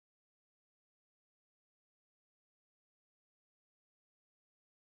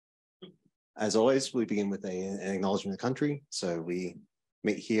As always, we begin with an acknowledgement of the country. So we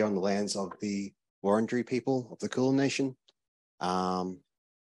meet here on the lands of the Wurundjeri people of the Kulin Nation.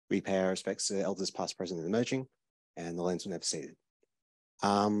 We pay our respects to elders past, present, and emerging, and the lands were never ceded.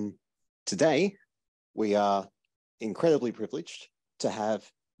 Today, we are incredibly privileged to have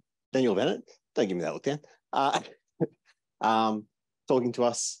Daniel Bennett, don't give me that look, Dan, talking to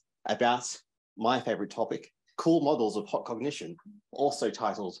us about my favorite topic, cool models of hot cognition, also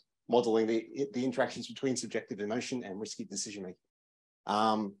titled Modeling the Interactions Between Subjective Emotion and Risky Decision-Making.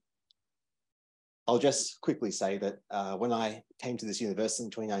 I'll just quickly say that when I came to this university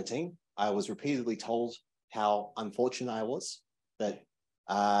in 2019, I was repeatedly told how unfortunate I was that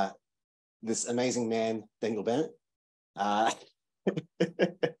this amazing man, Daniel Bennett, I'm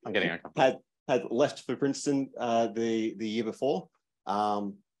getting had left for Princeton the year before.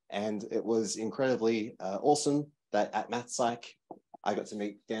 And it was incredibly awesome that at Math Psych, I got to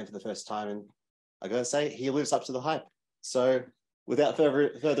meet Dan for the first time. And I gotta say, he lives up to the hype. So without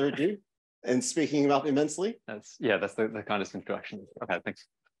further ado, and speaking him up immensely. That's the kindest introduction. Okay, thanks.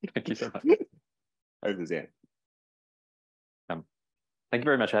 Thank you so much. Over to Dan. Thank you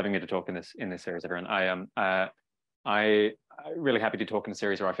very much for having me to talk in this series, everyone. I'm really happy to talk in a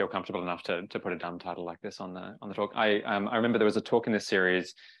series where I feel comfortable enough to put a dumb title like this on the talk. I remember there was a talk in this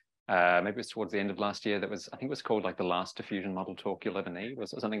series, maybe it was towards the end of last year, I think it was called like the last diffusion model talk you'll ever need, or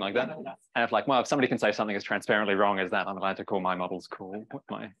something like that. And it's like, well, if somebody can say something as transparently wrong as that, I'm allowed to call my models cool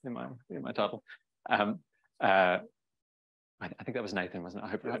in my title. I think that was Nathan, wasn't it? I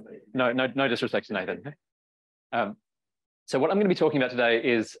hope no disrespect to Nathan. So what I'm going to be talking about today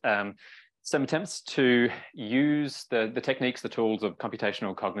is some attempts to use the techniques, the tools of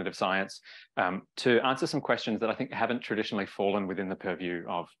computational cognitive science to answer some questions that I think haven't traditionally fallen within the purview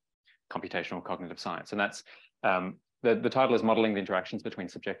of computational cognitive science. And that's, the title is Modeling the Interactions Between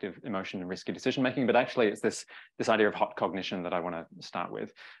Subjective Emotion and Risky Decision-Making, but actually it's this idea of hot cognition that I want to start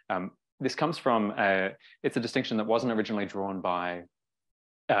with. This comes from, it's a distinction that wasn't originally drawn by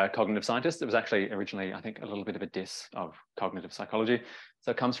cognitive scientists. It was actually originally, I think, a little bit of a diss of cognitive psychology.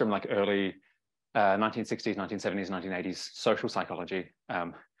 So it comes from like early 1960s, 1970s, 1980s social psychology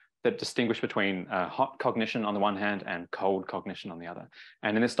that distinguish between hot cognition on the one hand and cold cognition on the other.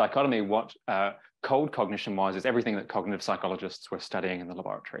 And in this dichotomy, what cold cognition was is everything that cognitive psychologists were studying in the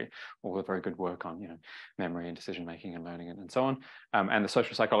laboratory, all the very good work on memory and decision making and learning and so on. And the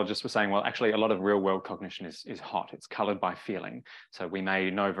social psychologists were saying, well, actually, a lot of real world cognition is hot. It's colored by feeling. So we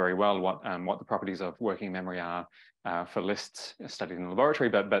may know very well what the properties of working memory are for lists studied in the laboratory,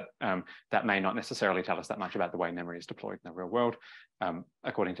 but that may not necessarily tell us that much about the way memory is deployed in the real world,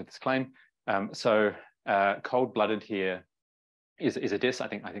 according to this claim. So cold-blooded here is a diss. I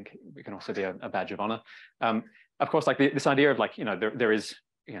think it can also be a badge of honor. Of course, like this idea of like, there is,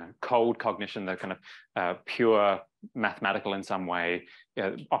 cold cognition, the kind of pure mathematical in some way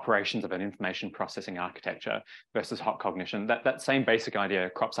operations of an information processing architecture versus hot cognition. That same basic idea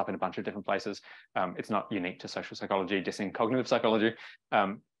crops up in a bunch of different places. It's not unique to social psychology, dissing cognitive psychology.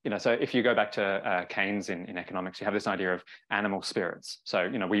 So if you go back to Keynes in economics, you have this idea of animal spirits. So,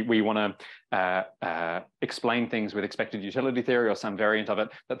 we want to explain things with expected utility theory or some variant of it,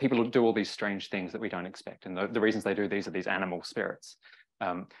 but people do all these strange things that we don't expect. And the reasons they do these are these animal spirits.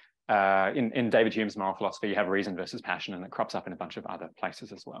 In David Hume's moral philosophy, you have reason versus passion, and it crops up in a bunch of other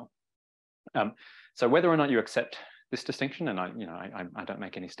places as well. So whether or not you accept this distinction, and I don't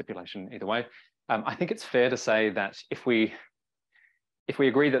make any stipulation either way, I think it's fair to say that if we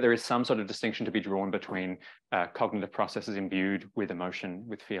agree that there is some sort of distinction to be drawn between cognitive processes imbued with emotion,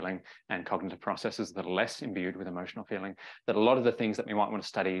 with feeling, and cognitive processes that are less imbued with emotional feeling, that a lot of the things that we might want to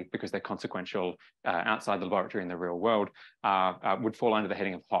study because they're consequential outside the laboratory in the real world would fall under the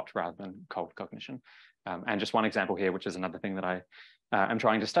heading of hot rather than cold cognition. And just one example here, which is another thing that I am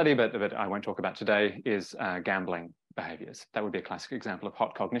trying to study, but I won't talk about today, is gambling behaviors. That would be a classic example of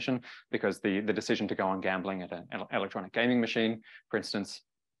hot cognition, because the decision to go on gambling at an electronic gaming machine, for instance,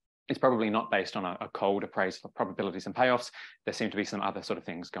 is probably not based on a cold appraisal of probabilities and payoffs. There seem to be some other sort of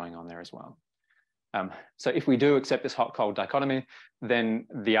things going on there as well. So if we do accept this hot-cold dichotomy, then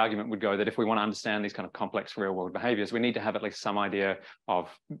the argument would go that if we want to understand these kind of complex real-world behaviors, we need to have at least some idea of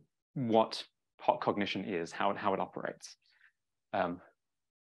what hot cognition is, how it operates.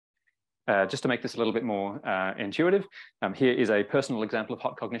 Just to make this a little bit more intuitive, here is a personal example of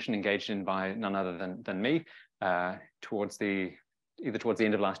hot cognition engaged in by none other than me either towards the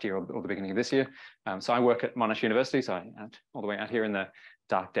end of last year or the beginning of this year. So I work at Monash University, so all the way out here in the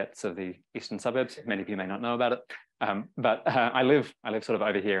dark depths of the eastern suburbs. Many of you may not know about it, but I live sort of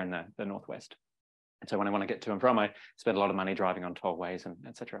over here in the northwest. And so when I want to get to and from, I spend a lot of money driving on tollways and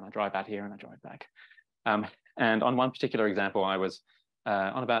et cetera. And I drive out here and I drive back. And on one particular example, I was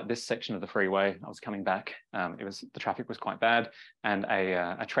on about this section of the freeway. I was coming back. The traffic was quite bad, and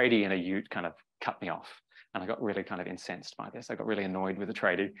a tradie in a ute kind of cut me off. And I got really kind of incensed by this. I got really annoyed with the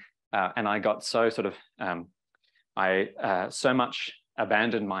tradie. And I got so sort of, I so much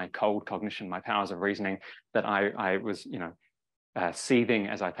abandoned my cold cognition, my powers of reasoning, that I was, seething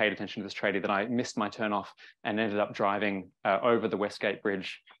as I paid attention to this tradie, that I missed my turn off and ended up driving over the Westgate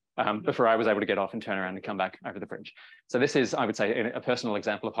Bridge before I was able to get off and turn around and come back over the bridge. So this is, I would say, a personal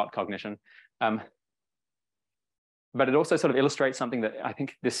example of hot cognition. But it also sort of illustrates something that I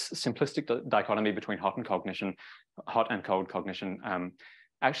think this simplistic dichotomy between hot and cold cognition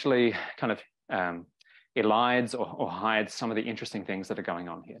actually kind of elides or hides some of the interesting things that are going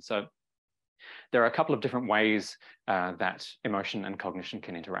on here. So there are a couple of different ways that emotion and cognition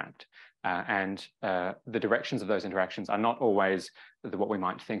can interact. And the directions of those interactions are not always what we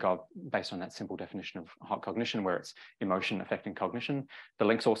might think of based on that simple definition of hot cognition, where it's emotion affecting cognition. The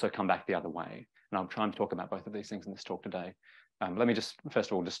links also come back the other way. And I'll try and talk about both of these things in this talk today. Let me just, first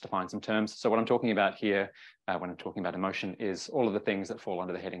of all, just define some terms. So what I'm talking about here, when I'm talking about emotion, is all of the things that fall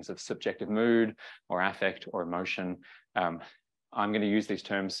under the headings of subjective mood or affect or emotion. I'm going to use these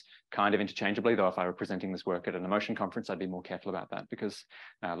terms kind of interchangeably, though if I were presenting this work at an emotion conference, I'd be more careful about that, because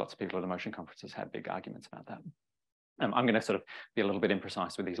lots of people at emotion conferences have big arguments about that. I'm going to sort of be a little bit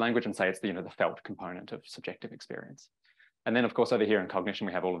imprecise with these language and say it's the, the felt component of subjective experience. And then, of course, over here in cognition,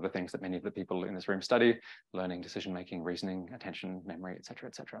 we have all of the things that many of the people in this room study: learning, decision-making, reasoning, attention, memory, et cetera,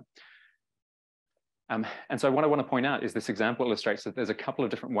 et cetera. And so what I want to point out is this example illustrates that there's a couple of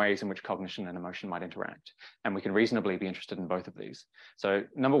different ways in which cognition and emotion might interact, and we can reasonably be interested in both of these. So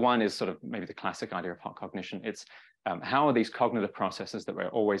number one is sort of maybe the classic idea of hot cognition. It's how are these cognitive processes that we're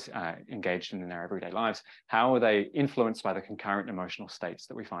always engaged in our everyday lives, how are they influenced by the concurrent emotional states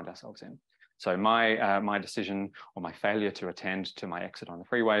that we find ourselves in? So my decision or my failure to attend to my exit on the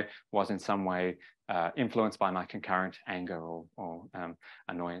freeway was in some way influenced by my concurrent anger or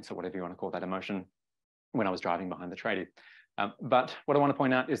annoyance, or whatever you want to call that emotion, when I was driving behind the tradie. But what I want to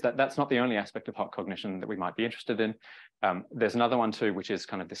point out is that that's not the only aspect of hot cognition that we might be interested in. There's another one too, which is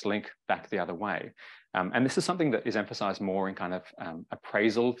kind of this link back the other way. And this is something that is emphasized more in kind of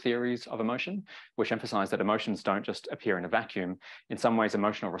appraisal theories of emotion, which emphasize that emotions don't just appear in a vacuum. In some ways,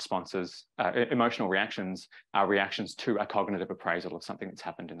 emotional responses, emotional reactions are reactions to a cognitive appraisal of something that's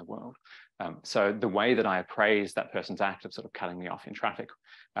happened in the world. So the way that I appraise that person's act of sort of cutting me off in traffic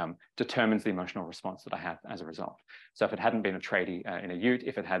determines the emotional response that I have as a result. So if it hadn't been a tradie in a ute,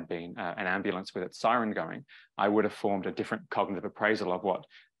 if it had been an ambulance with its siren going, I would have formed a different cognitive appraisal of what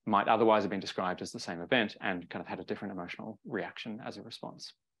might otherwise have been described as the same event and kind of had a different emotional reaction as a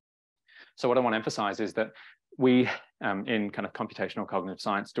response. So what I want to emphasize is that we, in kind of computational cognitive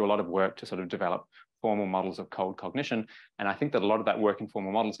science, do a lot of work to sort of develop formal models of cold cognition. And I think that a lot of that work in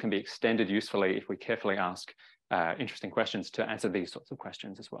formal models can be extended usefully if we carefully ask interesting questions to answer these sorts of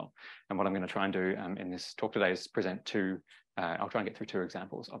questions as well. And what I'm going to try and do in this talk today is present two, I'll try and get through two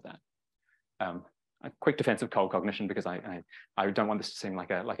examples of that. A quick defense of cold cognition, because I don't want this to seem like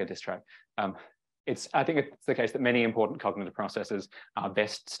a diss track. I think it's the case that many important cognitive processes are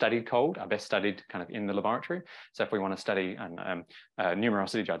best studied cold, are best studied kind of in the laboratory. So if we want to study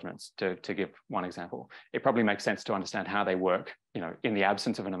numerosity judgments, to give one example, it probably makes sense to understand how they work, in the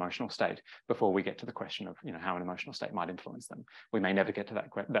absence of an emotional state, before we get to the question of, how an emotional state might influence them. We may never get to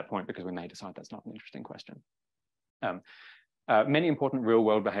that point because we may decide that's not an interesting question. Many important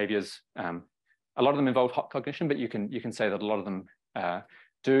real-world behaviors. A lot of them involve hot cognition, but you can say that a lot of them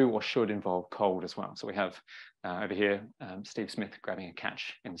do or should involve cold as well. So we have over here Steve Smith grabbing a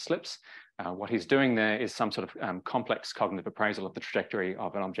catch in the slips. What he's doing there is some sort of complex cognitive appraisal of the trajectory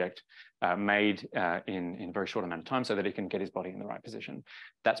of an object made in a very short amount of time, so that he can get his body in the right position.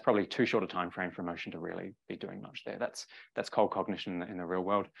 That's probably too short a time frame for emotion to really be doing much there. That's cold cognition in the real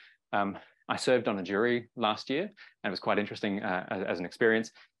world. I served on a jury last year, and it was quite interesting as an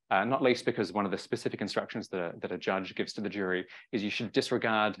experience. Not least because one of the specific instructions that a judge gives to the jury is you should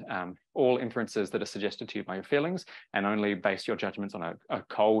disregard all inferences that are suggested to you by your feelings, and only base your judgments on a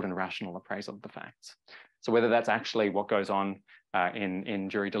cold and rational appraisal of the facts. So whether that's actually what goes on in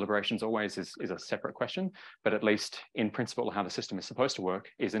jury deliberations always is a separate question, but at least in principle, how the system is supposed to work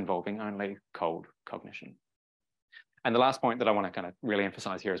is involving only cold cognition. And the last point that I want to kind of really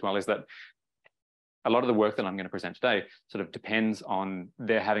emphasize here as well is that a lot of the work that I'm going to present today sort of depends on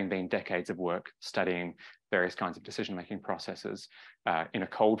there having been decades of work studying various kinds of decision-making processes in a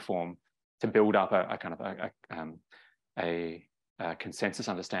cold form to build up a kind of consensus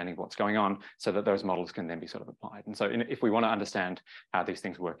understanding of what's going on, so that those models can then be sort of applied. And so if we want to understand how these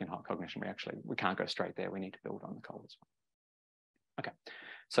things work in hot cognition, we can't go straight there. We need to build on the cold as well. Okay,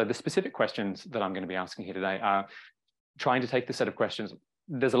 so the specific questions that I'm going to be asking here today are trying to take the set of questions.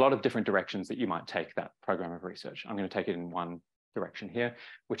 There's a lot of different directions that you might take that program of research. I'm going to take it in one direction here,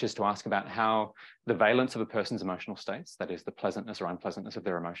 which is to ask about how the valence of a person's emotional states, that is the pleasantness or unpleasantness of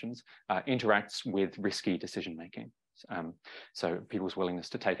their emotions, interacts with risky decision making. So people's willingness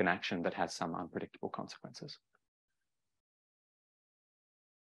to take an action that has some unpredictable consequences.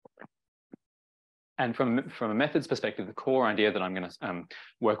 And from a methods perspective, the core idea that I'm going to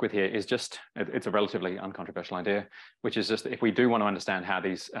work with here is just, it's a relatively uncontroversial idea, which is just that if we do want to understand how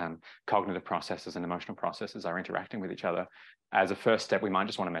these cognitive processes and emotional processes are interacting with each other, as a first step, we might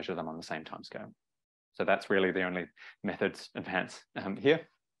just want to measure them on the same timescale. So that's really the only methods advance here.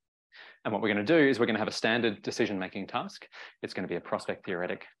 And what we're going to do is we're going to have a standard decision-making task. It's going to be a prospect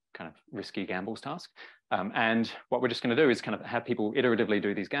theoretic kind of risky gambles task. And what we're just going to do is kind of have people iteratively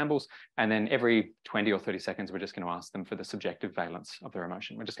do these gambles. And then every 20 or 30 seconds, we're just going to ask them for the subjective valence of their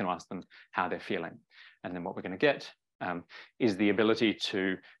emotion. We're just going to ask them how they're feeling. And then what we're going to get is the ability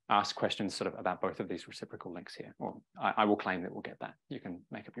to ask questions sort of about both of these reciprocal links here. Or I will claim that we'll get that. You can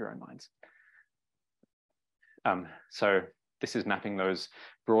make up your own minds. So this is mapping those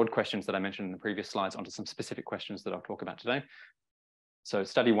broad questions that I mentioned in the previous slides onto some specific questions that I'll talk about today. So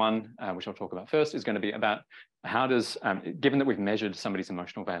study one, which I'll talk about first, is going to be about how does, given that we've measured somebody's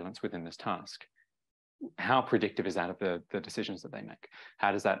emotional valence within this task, how predictive is that of the decisions that they make?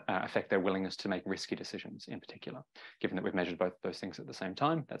 How does that affect their willingness to make risky decisions in particular? Given that we've measured both those things at the same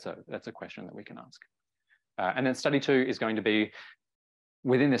time, that's a question that we can ask. And then study two is going to be,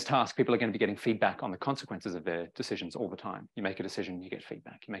 within this task, people are going to be getting feedback on the consequences of their decisions all the time. You make a decision, you get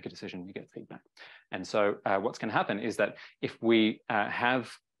feedback. You make a decision, you get feedback. And so what's going to happen is that if we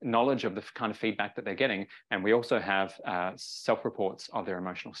have knowledge of the kind of feedback that they're getting, and we also have self-reports of their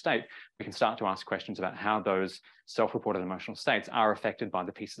emotional state, we can start to ask questions about how those self-reported emotional states are affected by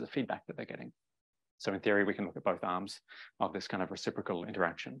the pieces of feedback that they're getting. So in theory, we can look at both arms of this kind of reciprocal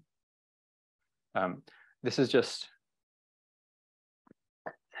interaction. This is just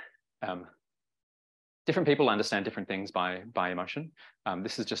different people understand different things by emotion.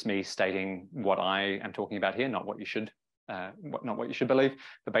 This is just me stating what I am talking about here, not what you should believe.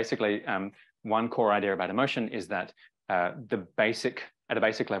 But basically, one core idea about emotion is that at a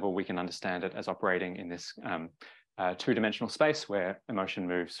basic level, we can understand it as operating in this two-dimensional space where emotion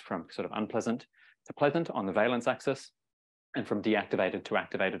moves from sort of unpleasant to pleasant on the valence axis, and from deactivated to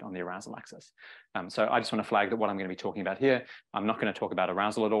activated on the arousal axis. So I just want to flag that what I'm going to be talking about here, I'm not going to talk about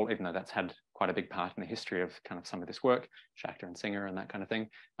arousal at all, even though that's had quite a big part in the history of kind of some of this work, Schachter and Singer and that kind of thing.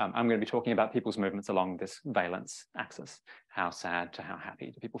 I'm going to be talking about people's movements along this valence axis. How sad to how happy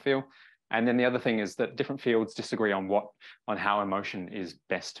do people feel? And then the other thing is that different fields disagree on how emotion is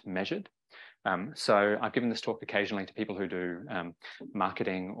best measured. So I've given this talk occasionally to people who do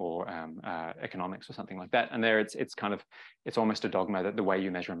marketing or economics or something like that. And there it's almost a dogma that the way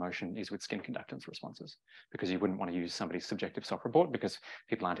you measure emotion is with skin conductance responses, because you wouldn't want to use somebody's subjective self-report because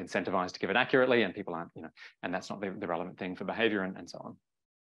people aren't incentivized to give it accurately, and people aren't, and that's not the relevant thing for behavior and so on.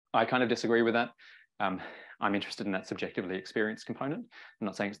 I kind of disagree with that. I'm interested in that subjectively experienced component. I'm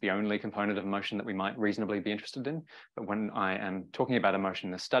not saying it's the only component of emotion that we might reasonably be interested in, but when I am talking about emotion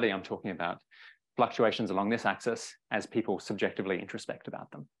in this study, I'm talking about fluctuations along this axis as people subjectively introspect about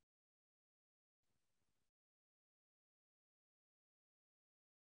them.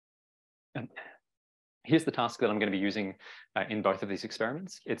 And here's the task that I'm going to be using in both of these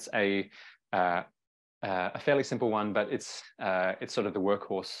experiments. It's a fairly simple one, but it's sort of the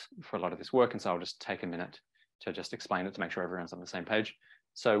workhorse for a lot of this work. And so I'll just take a minute to just explain it to make sure everyone's on the same page.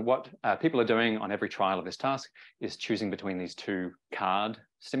 So what people are doing on every trial of this task is choosing between these two card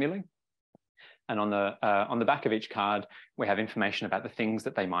stimuli. And on the back of each card, we have information about the things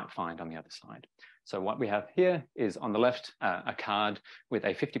that they might find on the other side. So what we have here is on the left, a card with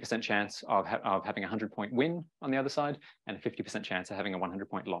a 50% chance of having a 100-point win on the other side, and a 50% chance of having a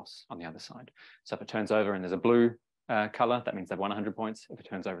 100-point loss on the other side. So if it turns over and there's a blue color, that means they've won 100 points. If it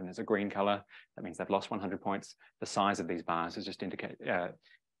turns over and there's a green color, that means they've lost 100 points. The size of these bars is just indicating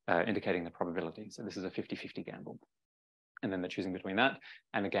the probability. So this is a 50-50 gamble. And then they're choosing between that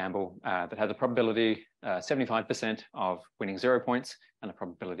and a gamble that has a probability 75% of winning 0 points and a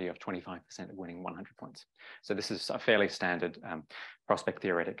probability of 25% of winning 100 points. So this is a fairly standard prospect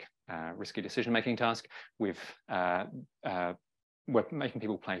theoretic risky decision-making task. We're making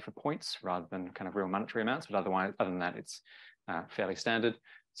people play for points rather than kind of real monetary amounts, but other than that, it's fairly standard.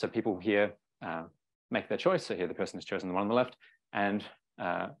 So people here make their choice. So here the person has chosen the one on the left, And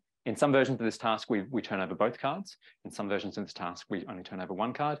in some versions of this task, we turn over both cards. In some versions of this task, we only turn over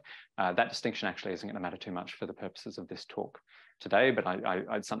one card. That distinction actually isn't going to matter too much for the purposes of this talk today, but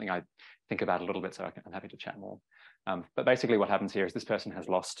it's something I think about a little bit, so I'm happy to chat more. But basically what happens here is this person has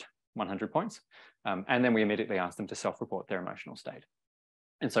lost 100 points, and then we immediately ask them to self-report their emotional state.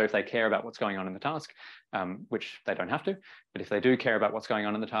 And so if they care about what's going on in the task, which they don't have to, but if they do care about what's going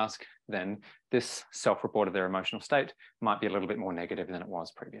on in the task, then this self-report of their emotional state might be a little bit more negative than it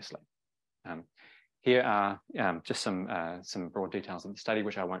was previously. Here are just some broad details of the study,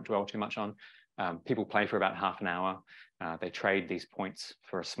 which I won't dwell too much on. People play for about half an hour. They trade these points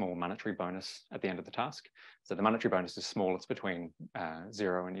for a small monetary bonus at the end of the task. So the monetary bonus is small. It's between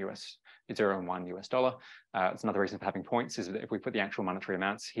 $0 and $1. It's another reason for having points is that if we put the actual monetary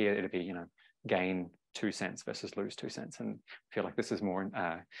amounts here, it'd be, gain 2 cents versus lose 2 cents. And I feel like this is more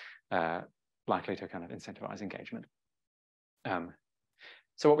likely to kind of incentivize engagement.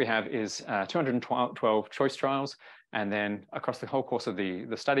 So what we have is 212 choice trials. And then across the whole course of the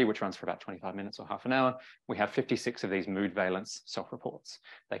study, which runs for about 25 minutes or half an hour, we have 56 of these mood valence self-reports.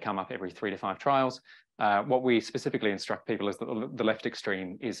 They come up every 3 to 5 trials. What we specifically instruct people is that the left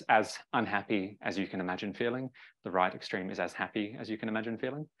extreme is as unhappy as you can imagine feeling. The right extreme is as happy as you can imagine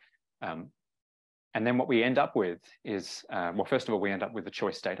feeling. And then what we end up with is, well, first of all, we end up with the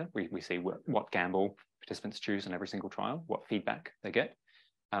choice data. We see what gamble participants choose in every single trial, what feedback they get.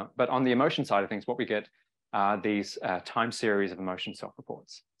 But on the emotion side of things, what we get are these time series of emotion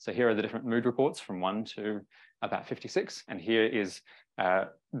self-reports. So here are the different mood reports from 1 to about 56. And here is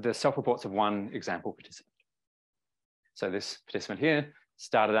the self-reports of one example participant. So this participant here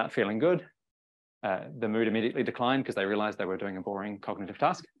started out feeling good. The mood immediately declined because they realized they were doing a boring cognitive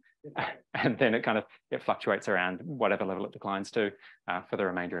task. And then it fluctuates around whatever level it declines to for the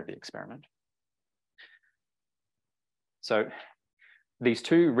remainder of the experiment. So these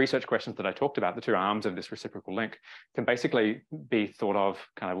 2 research questions that I talked about, the 2 arms of this reciprocal link, can basically be thought of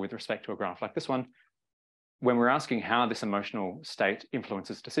kind of with respect to a graph like this one. When we're asking how this emotional state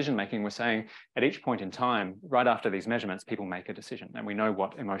influences decision-making, we're saying at each point in time, right after these measurements, people make a decision, and we know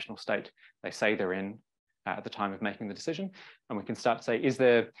what emotional state they say they're in at the time of making the decision. And we can start to say, is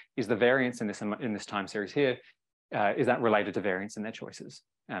the variance in this time series here, is that related to variance in their choices,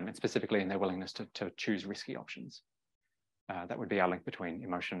 and specifically in their willingness to choose risky options? That would be our link between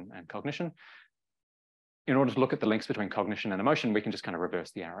emotion and cognition. In order to look at the links between cognition and emotion, we can just kind of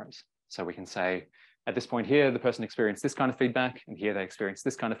reverse the arrows. So we can say, at this point here, the person experienced this kind of feedback, and here they experienced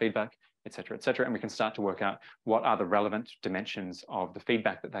this kind of feedback, et cetera, and we can start to work out what are the relevant dimensions of the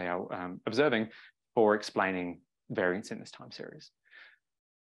feedback that they are observing for explaining variance in this time series.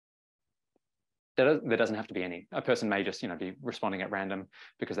 There doesn't have to be any. A person may just be responding at random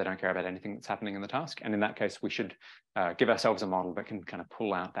because they don't care about anything that's happening in the task. And in that case, we should give ourselves a model that can kind of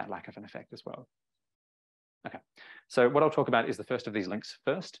pull out that lack of an effect as well. Okay, so what I'll talk about is the first of these links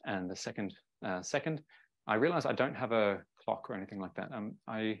first and the second second. I realize I don't have a clock or anything like that.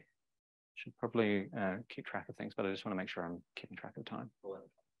 I should probably keep track of things, but I just want to make sure I'm keeping track of time.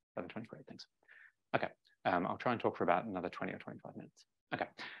 11:20, great, thanks. Okay, I'll try and talk for about another 20 or 25 minutes. Okay.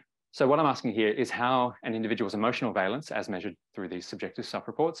 So what I'm asking here is how an individual's emotional valence, as measured through these subjective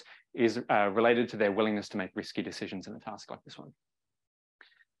self-reports, is related to their willingness to make risky decisions in a task like this one.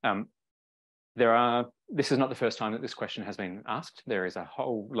 This is not the first time that this question has been asked. There is a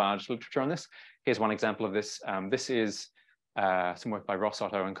whole large literature on this. Here's one example of this. This is some work by Ross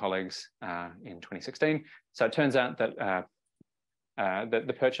Otto and colleagues in 2016. So it turns out that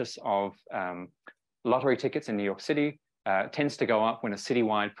the purchase of lottery tickets in New York City tends to go up when a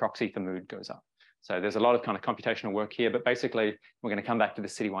citywide proxy for mood goes up. So there's a lot of kind of computational work here, but basically we're going to come back to the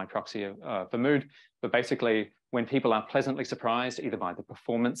citywide proxy for mood. But basically when people are pleasantly surprised either by the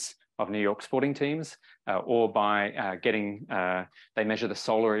performance of New York sporting teams or by they measure the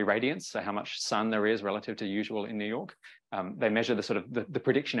solar irradiance, so how much sun there is relative to usual in New York. They measure the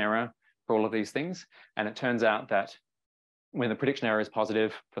prediction error for all of these things. And it turns out that when the prediction error is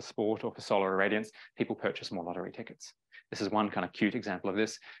positive for sport or for solar irradiance, people purchase more lottery tickets. This is one kind of cute example of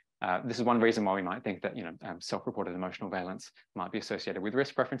this. This is one reason why we might think that self-reported emotional valence might be associated with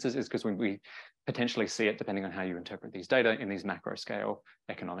risk preferences, is because when we potentially see it, depending on how you interpret these data, in these macro scale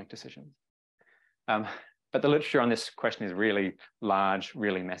economic decisions. But the literature on this question is really large,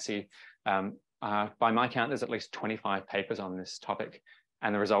 really messy. By my count, there's at least 25 papers on this topic.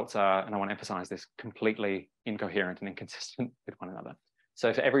 And the results are, and I want to emphasize this, completely incoherent and inconsistent with one another.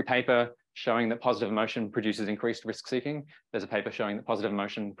 So for every paper showing that positive emotion produces increased risk seeking, there's a paper showing that positive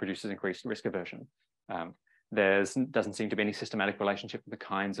emotion produces increased risk aversion. There doesn't seem to be any systematic relationship with the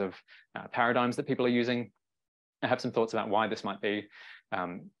kinds of paradigms that people are using. I have some thoughts about why this might be,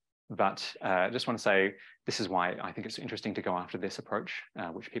 but I just want to say this is why I think it's interesting to go after this approach,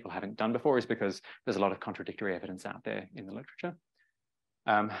 which people haven't done before, is because there's a lot of contradictory evidence out there in the literature.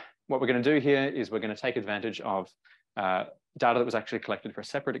 What we're going to do here is we're going to take advantage of data that was actually collected for a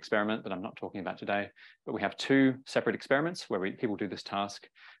separate experiment that I'm not talking about today, but we have two separate experiments where people do this task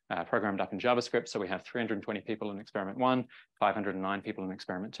programmed up in JavaScript. So we have 320 people in experiment 1, 509 people in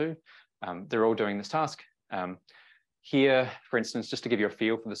experiment 2. They're all doing this task. Here, for instance, just to give you a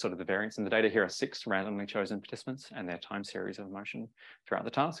feel for the sort of the variance in the data, here are 6 randomly chosen participants and their time series of motion throughout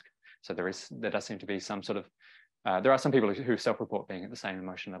the task. So there does seem to be some sort of there are some people who self-report being at the same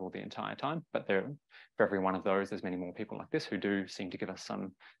emotion level the entire time, but for every one of those, there's many more people like this who do seem to give us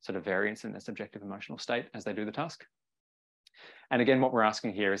some sort of variance in their subjective emotional state as they do the task. And again, what we're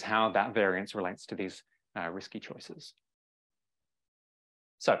asking here is how that variance relates to these risky choices.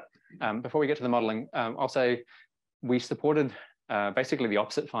 So before we get to the modeling, I'll say we supported basically the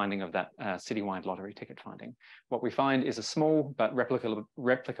opposite finding of that citywide lottery ticket finding. What we find is a small but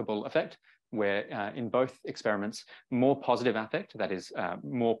replicable effect where in both experiments, more positive affect, that is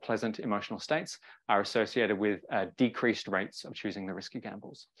more pleasant emotional states, are associated with decreased rates of choosing the risky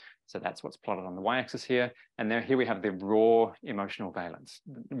gambles. So that's what's plotted on the y-axis here. And there, here we have the raw emotional valence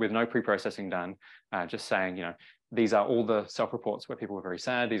with no pre-processing done, just saying, you know, these are all the self-reports where people were very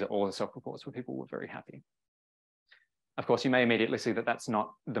sad. These are all the self-reports where people were very happy. Of course, you may immediately see that that's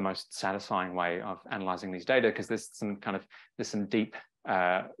not the most satisfying way of analyzing these data, because there's some deep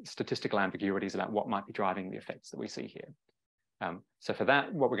statistical ambiguities about what might be driving the effects that we see here. So for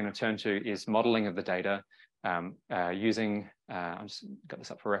that, what we're going to turn to is modeling of the data using, I've just got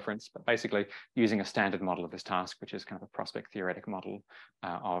this up for reference, but basically using a standard model of this task, which is kind of a prospect theoretic model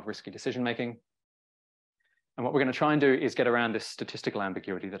of risky decision making. And what we're going to try and do is get around this statistical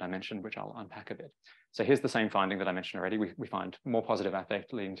ambiguity that I mentioned, which I'll unpack a bit. So here's the same finding that I mentioned already. We find more positive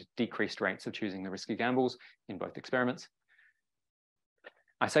affect leading to decreased rates of choosing the risky gambles in both experiments.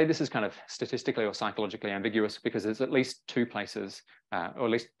 I say this is kind of statistically or psychologically ambiguous because there's at least 2 places, or at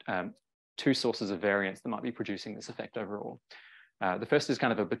least 2 sources of variance that might be producing this effect overall. The first is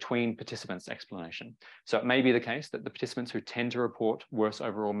kind of a between participants explanation. So it may be the case that the participants who tend to report worse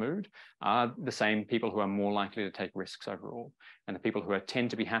overall mood are the same people who are more likely to take risks overall. And the people who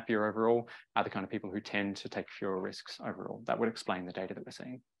tend to be happier overall are the kind of people who tend to take fewer risks overall. That would explain the data that we're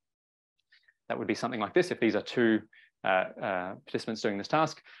seeing. That would be something like this. If these are 2 participants doing this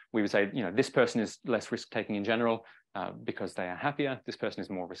task, we would say, you know, this person is less risk-taking in general because they are happier. This person is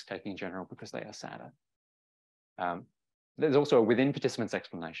more risk-taking in general because they are sadder. There's also a within participants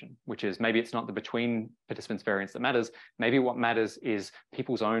explanation, which is maybe it's not the between participants variance that matters. Maybe what matters is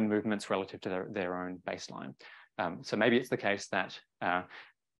people's own movements relative to their own baseline. So maybe it's the case that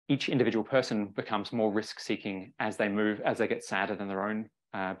each individual person becomes more risk-seeking as they move, as they get sadder than their own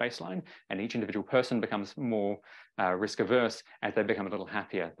baseline, and each individual person becomes more risk-averse as they become a little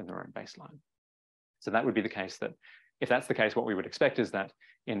happier than their own baseline. So that would be the case that, if that's the case, what we would expect is that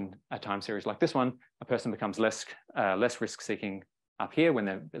in a time series like this one, a person becomes less risk-seeking up here when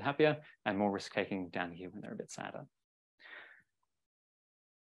they're a bit happier, and more risk-taking down here when they're a bit sadder.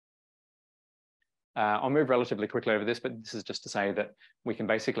 I'll move relatively quickly over this, but this is just to say that we can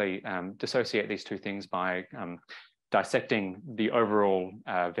basically dissociate these 2 things by dissecting the overall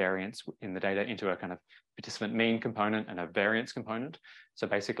variance in the data into a kind of participant mean component and a variance component. So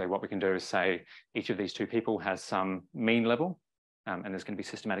basically what we can do is say each of these 2 people has some mean level, and there's going to be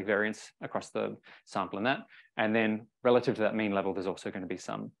systematic variance across the sample in that. And then relative to that mean level, there's also going to be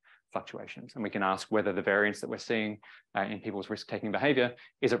some fluctuations. And we can ask whether the variance that we're seeing in people's risk-taking behavior,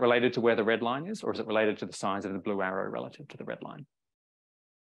 is it related to where the red line is, or is it related to the size of the blue arrow relative to the red line?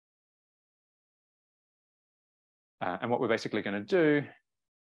 And what we're basically going to do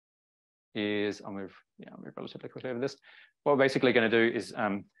is, I'll move relatively quickly over this. What we're basically going to do is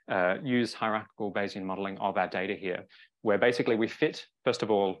use hierarchical Bayesian modeling of our data here, where basically we fit, first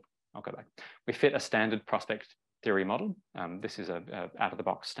of all, I'll go back. We fit a standard prospect theory model. This is a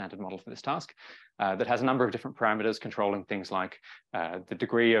out-of-the-box standard model for this task that has a number of different parameters controlling things like the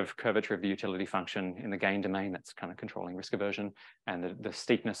degree of curvature of the utility function in the gain domain, that's kind of controlling risk aversion, and the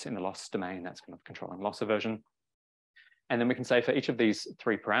steepness in the loss domain, that's kind of controlling loss aversion. And then we can say for each of these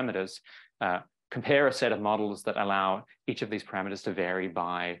 3 parameters, compare a set of models that allow each of these parameters to vary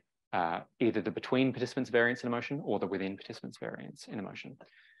by either the between participants variance in emotion or the within participants variance in emotion.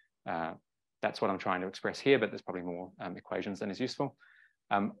 That's what I'm trying to express here, but there's probably more equations than is useful.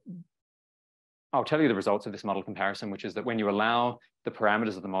 I'll tell you the results of this model comparison, which is that when you allow the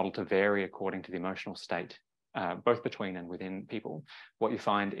parameters of the model to vary according to the emotional state, both between and within people, what you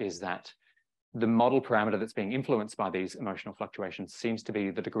find is that the model parameter that's being influenced by these emotional fluctuations seems to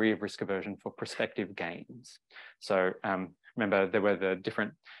be the degree of risk aversion for prospective gains. So remember, there were the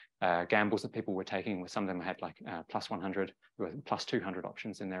different gambles that people were taking, where some of them had like plus 100, there were plus 200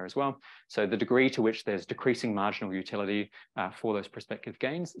 options in there as well. So the degree to which there's decreasing marginal utility for those prospective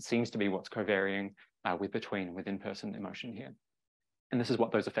gains seems to be what's covariating with between and within person emotion here. And this is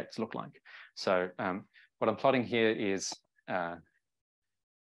what those effects look like. So what I'm plotting here is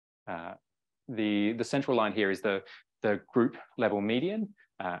the central line here is the group level median,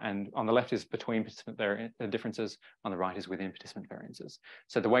 and on the left is between participant differences, on the right is within participant variances.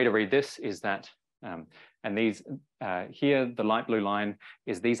 So the way to read this is that, and these here, the light blue line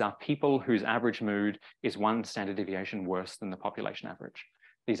is these are people whose average mood is 1 standard deviation worse than the population average.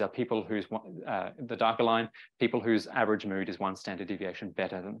 These are people whose, the darker line, people whose average mood is 1 standard deviation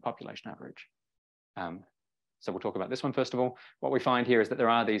better than the population average. So we'll talk about this one first of all. What we find here is that there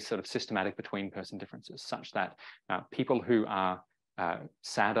are these sort of systematic between person differences, such that people who are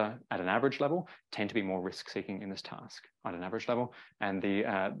sadder at an average level tend to be more risk-seeking in this task at an average level. And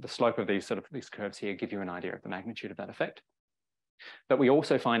the slope of these curves here give you an idea of the magnitude of that effect. But we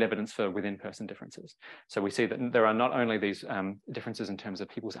also find evidence for within-person differences. So we see that there are not only these differences in terms of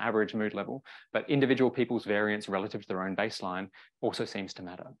people's average mood level, but individual people's variance relative to their own baseline also seems to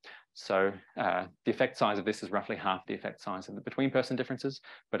matter. So the effect size of this is roughly half the effect size of the between-person differences,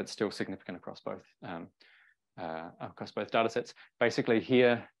 but it's still significant across both data sets. Basically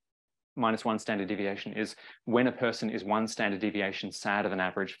here, -1 standard deviation is when a person is 1 standard deviation sadder than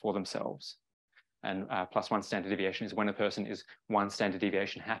average for themselves. And +1 standard deviation is when a person is 1 standard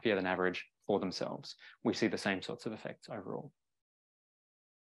deviation happier than average for themselves. We see the same sorts of effects overall.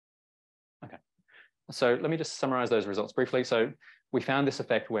 Okay, so let me just summarize those results briefly. So we found this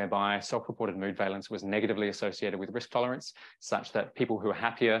effect whereby self-reported mood valence was negatively associated with risk tolerance, such that people who are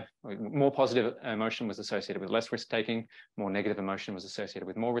happier, more positive emotion was associated with less risk-taking, more negative emotion was associated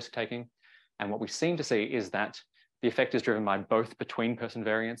with more risk-taking. And what we seem to see is that the effect is driven by both between-person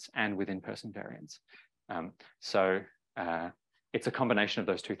variance and within-person variance. It's a combination of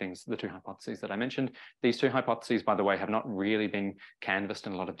those two things, the two hypotheses that I mentioned. These two hypotheses, by the way, have not really been canvassed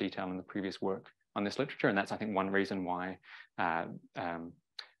in a lot of detail in the previous work on this literature, and that's, I think, one reason why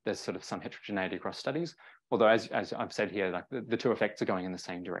there's sort of some heterogeneity across studies. Although, as I've said here, like the two effects are going in the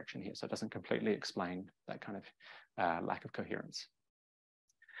same direction here, so it doesn't completely explain that kind of lack of coherence.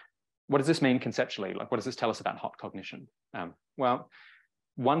 What does this mean conceptually? Like, what does this tell us about hot cognition? Well,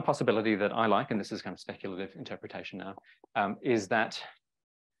 one possibility that I like, and this is kind of speculative interpretation now, is that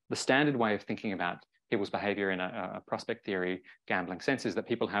the standard way of thinking about people's behavior in a prospect theory gambling sense is that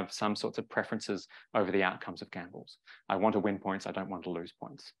people have some sorts of preferences over the outcomes of gambles. I want to win points, I don't want to lose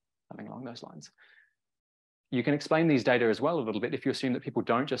points, something along those lines. You can explain these data as well a little bit if you assume that people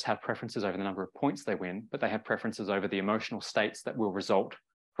don't just have preferences over the number of points they win, but they have preferences over the emotional states that will result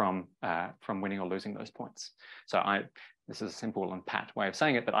from winning or losing those points. So this is a simple and pat way of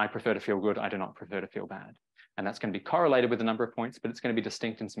saying it, but I prefer to feel good, I do not prefer to feel bad. And that's going to be correlated with the number of points, but it's going to be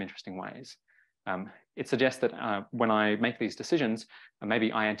distinct in some interesting ways. It suggests that when I make these decisions,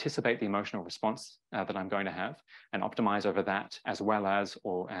 maybe I anticipate the emotional response that I'm going to have and optimize over that, as well as,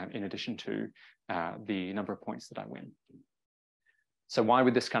 or in addition to, the number of points that I win. So why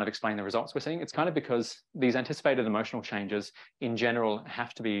would this kind of explain the results we're seeing? It's kind of because these anticipated emotional changes in general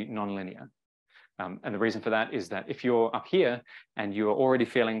have to be nonlinear. And the reason for that is that if you're up here and you're already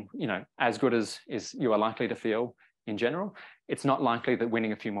feeling, as good as you are likely to feel in general, it's not likely that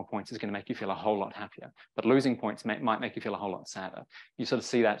winning a few more points is going to make you feel a whole lot happier. But losing points might make you feel a whole lot sadder. You sort of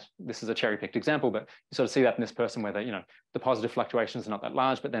see that, this is a cherry-picked example, but you sort of see that in this person where the positive fluctuations are not that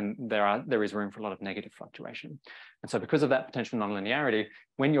large, but then there is room for a lot of negative fluctuation. And so because of that potential nonlinearity,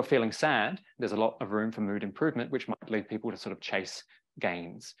 when you're feeling sad, there's a lot of room for mood improvement, which might lead people to sort of chase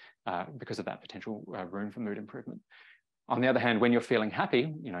gains because of that potential room for mood improvement. On the other hand, when you're feeling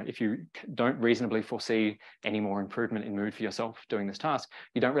happy, if you don't reasonably foresee any more improvement in mood for yourself doing this task,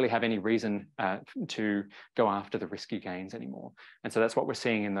 you don't really have any reason to go after the risky gains anymore. And so that's what we're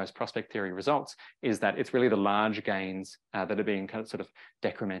seeing in those prospect theory results, is that it's really the large gains that are being kind of sort of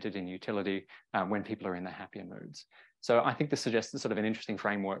decremented in utility when people are in the happier moods. So I think this suggests sort of an interesting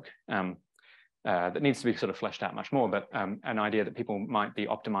framework that needs to be sort of fleshed out much more, but an idea that people might be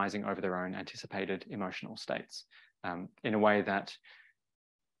optimizing over their own anticipated emotional states. In a way that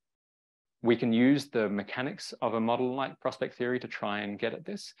we can use the mechanics of a model like prospect theory to try and get at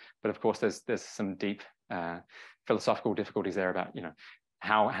this. But of course, there's some deep philosophical difficulties there about,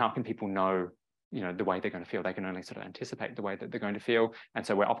 how can people know the way they're going to feel. They can only sort of anticipate the way that they're going to feel. And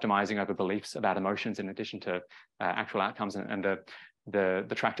so we're optimizing over beliefs about emotions in addition to actual outcomes, and the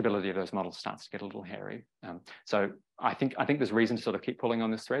tractability of those models starts to get a little hairy. So I think there's reason to sort of keep pulling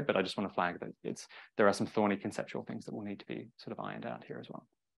on this thread, but I just want to flag that there are some thorny conceptual things that will need to be sort of ironed out here as well.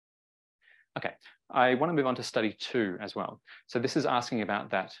 Okay, I want to move on to study 2 as well. So this is asking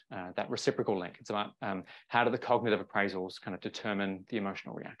about that reciprocal link. It's about how do the cognitive appraisals kind of determine the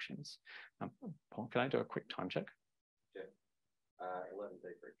emotional reactions. Paul, can I do a quick time check? Yeah,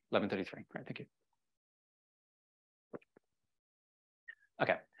 11:33. 11:33, great, thank you.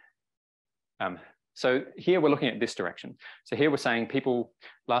 Okay. So here we're looking at this direction. So here we're saying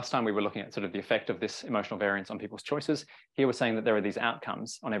last time we were looking at sort of the effect of this emotional variance on people's choices. Here we're saying that there are these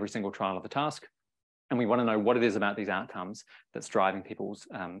outcomes on every single trial of the task. And we want to know what it is about these outcomes that's driving people's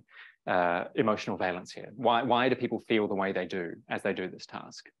emotional valence here. Why do people feel the way they do as they do this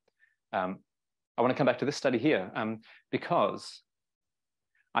task? I want to come back to this study here because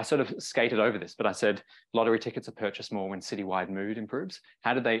I sort of skated over this, but I said lottery tickets are purchased more when citywide mood improves.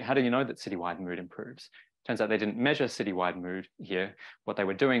 How do you know that citywide mood improves? Turns out they didn't measure citywide mood here. What they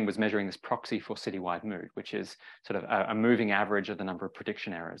were doing was measuring this proxy for citywide mood, which is sort of a moving average of the number of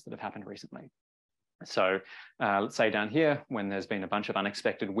prediction errors that have happened recently. So let's say down here, when there's been a bunch of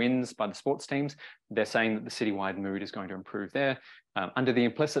unexpected wins by the sports teams, they're saying that the citywide mood is going to improve there under the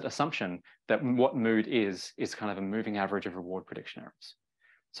implicit assumption that what mood is kind of a moving average of reward prediction errors.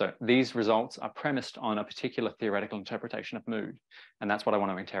 So these results are premised on a particular theoretical interpretation of mood. And that's what I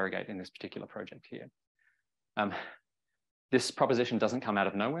want to interrogate in this particular project here. This proposition doesn't come out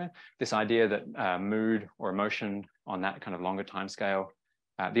of nowhere. This idea that mood or emotion on that kind of longer time scale,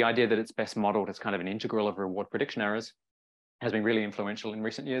 the idea that it's best modeled as kind of an integral of reward prediction errors has been really influential in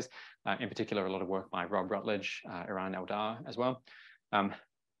recent years. In particular, a lot of work by Rob Rutledge, Eran Eldar as well.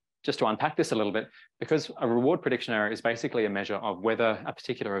 Just to unpack this a little bit, because a reward prediction error is basically a measure of whether a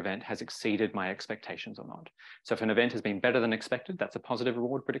particular event has exceeded my expectations or not. So if an event has been better than expected, that's a positive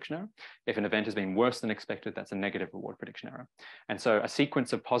reward prediction error. If an event has been worse than expected, that's a negative reward prediction error. And so a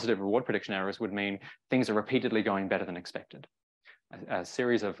sequence of positive reward prediction errors would mean things are repeatedly going better than expected. A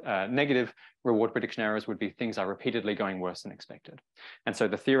series of negative reward prediction errors would be things are repeatedly going worse than expected. And so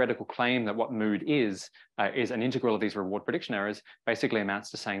the theoretical claim that what mood is an integral of these reward prediction errors basically amounts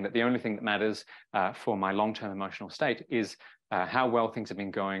to saying that the only thing that matters for my long-term emotional state is how well things have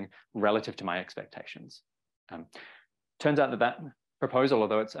been going relative to my expectations. Turns out that proposal,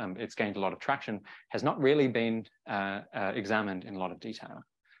 although it's gained a lot of traction, has not really been examined in a lot of detail.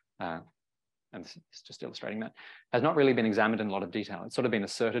 And it's just illustrating that, has not really been examined in a lot of detail. It's sort of been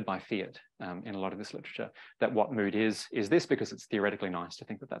asserted by fiat in a lot of this literature that what mood is this because it's theoretically nice to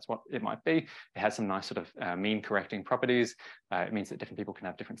think that that's what it might be. It has some nice sort of mean correcting properties. It means that different people can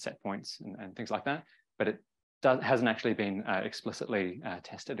have different set points and things like that, but it hasn't actually been explicitly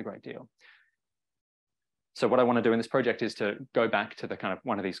tested a great deal. So what I want to do in this project is to go back to the kind of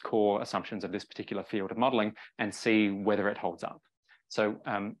one of these core assumptions of this particular field of modeling and see whether it holds up. So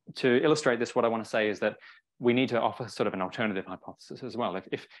to illustrate this, what I want to say is that we need to offer sort of an alternative hypothesis as well.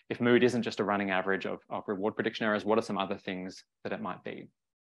 If mood isn't just a running average of reward prediction errors, what are some other things that it might be?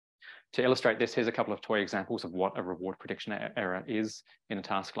 To illustrate this, here's a couple of toy examples of what a reward prediction error is in a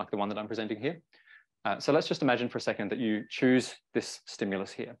task like the one that I'm presenting here. So let's just imagine for a second that you choose this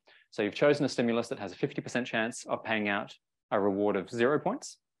stimulus here. So you've chosen a stimulus that has a 50% chance of paying out a reward of 0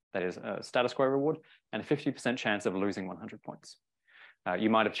 points, that is a status quo reward, and a 50% chance of losing 100 points.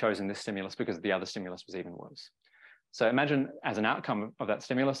 You might have chosen this stimulus because the other stimulus was even worse. So imagine as an outcome of that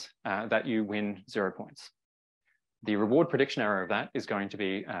stimulus that you win 0 points. The reward prediction error of that is going to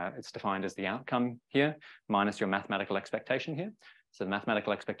be, it's defined as the outcome here minus your mathematical expectation here. So the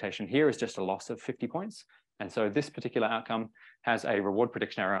mathematical expectation here is just a loss of 50 points. And so this particular outcome has a reward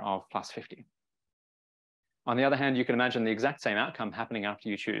prediction error of plus 50. On the other hand, you can imagine the exact same outcome happening after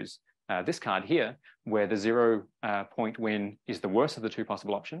you choose this card here, where the 0 point win is the worst of the two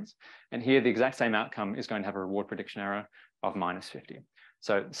possible options. And here, the exact same outcome is going to have a reward prediction error of minus 50.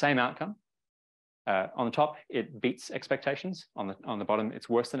 So same outcome. On the top, it beats expectations. On the bottom, it's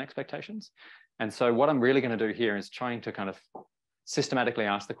worse than expectations. And so what I'm really going to do here is trying to kind of systematically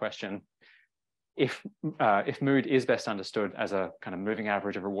ask the question, if mood is best understood as a kind of moving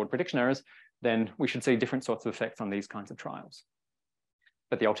average of reward prediction errors, then we should see different sorts of effects on these kinds of trials.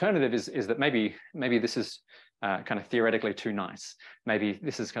 But the alternative is that maybe this is kind of theoretically too nice. Maybe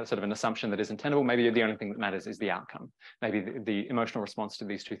this is kind of sort of an assumption that isn't tenable. Maybe the only thing that matters is the outcome. Maybe the emotional response to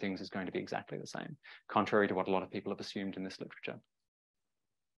these two things is going to be exactly the same, contrary to what a lot of people have assumed in this literature.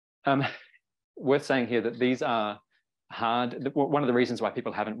 Worth saying here that these are hard. One of the reasons why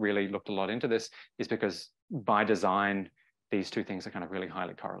people haven't really looked a lot into this is because by design, these two things are kind of really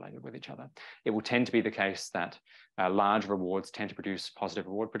highly correlated with each other. It will tend to be the case that large rewards tend to produce positive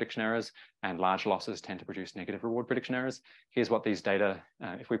reward prediction errors, and large losses tend to produce negative reward prediction errors. Here's what these data,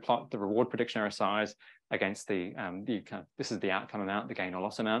 if we plot the reward prediction error size against this is the outcome amount, the gain or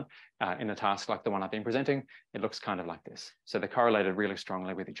loss amount, in a task like the one I've been presenting, it looks kind of like this. So they're correlated really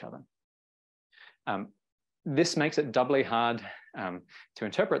strongly with each other. This makes it doubly hard to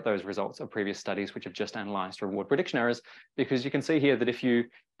interpret those results of previous studies which have just analyzed reward prediction errors, because you can see here that if you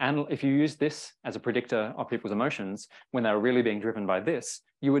use this as a predictor of people's emotions when they're really being driven by this,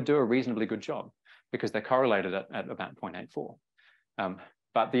 you would do a reasonably good job because they're correlated at about 0.84.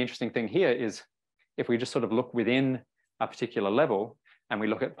 But the interesting thing here is if we just sort of look within a particular level and we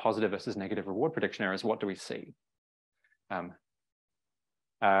look at positive versus negative reward prediction errors, what do we see?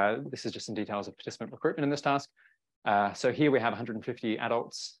 This is just some details of participant recruitment in this task. So here we have 150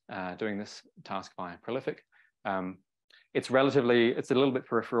 adults doing this task via Prolific. It's a little bit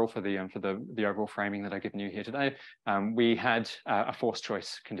peripheral for the overall framing that I've given you here today. We had a forced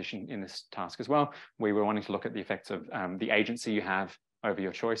choice condition in this task as well. We were wanting to look at the effects of the agency you have over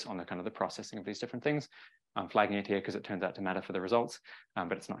your choice on the kind of the processing of these different things. I'm flagging it here because it turns out to matter for the results,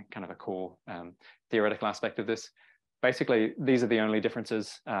 but it's not kind of a core theoretical aspect of this. Basically, these are the only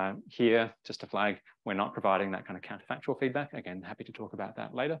differences here, just to flag. We're not providing that kind of counterfactual feedback. Again, happy to talk about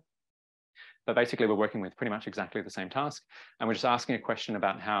that later. But basically, we're working with pretty much exactly the same task. And we're just asking a question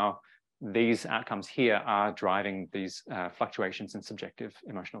about how these outcomes here are driving these fluctuations in subjective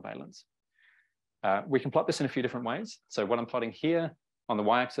emotional valence. We can plot this in a few different ways. So what I'm plotting here on the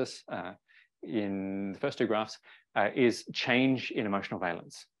y-axis in the first two graphs is change in emotional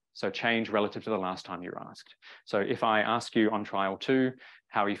valence. So change relative to the last time you were asked. So if I ask you on trial 2,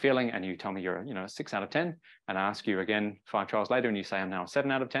 how are you feeling? And you tell me you're a 6 out of 10, and I ask you again 5 trials later and you say I'm now a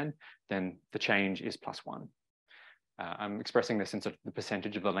 7 out of 10, then the change is +1. I'm expressing this in sort of the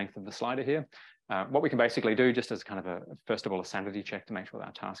percentage of the length of the slider here. What we can basically do, just as kind of first of all, a sanity check to make sure that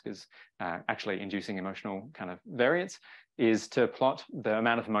our task is actually inducing emotional kind of variance, is to plot the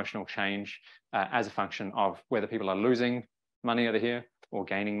amount of emotional change as a function of whether people are losing money over here or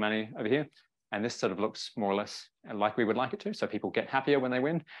gaining money over here. And this sort of looks more or less like we would like it to. So people get happier when they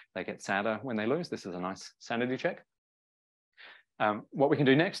win, they get sadder when they lose. This is a nice sanity check. What we can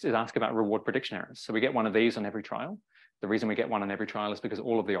do next is ask about reward prediction errors. So we get one of these on every trial. The reason we get one on every trial is because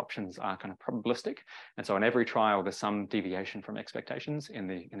all of the options are kind of probabilistic. And so on every trial, there's some deviation from expectations in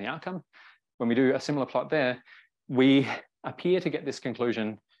the outcome. When we do a similar plot there, we appear to get this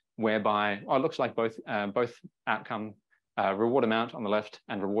conclusion whereby, it looks like both outcome reward amount on the left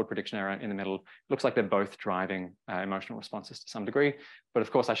and reward prediction error in the middle, looks like they're both driving emotional responses to some degree. But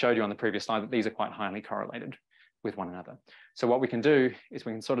of course, I showed you on the previous slide that these are quite highly correlated with one another. So what we can do is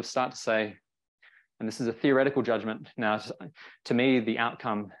we can sort of start to say, and this is a theoretical judgment. Now, to me, the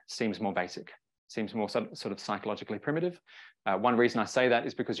outcome seems more basic, seems more sort of psychologically primitive. One reason I say that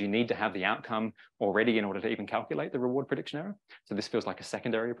is because you need to have the outcome already in order to even calculate the reward prediction error. So this feels like a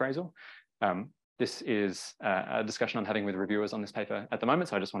secondary appraisal. This is a discussion I'm having with reviewers on this paper at the moment,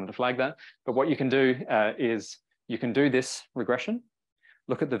 so I just wanted to flag that. But what you can do is you can do this regression,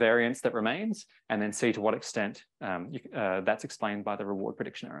 look at the variance that remains, and then see to what extent that's explained by the reward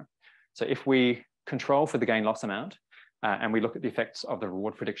prediction error. So if we control for the gain-loss amount, and we look at the effects of the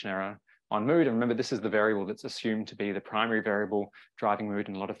reward prediction error on mood, and remember this is the variable that's assumed to be the primary variable driving mood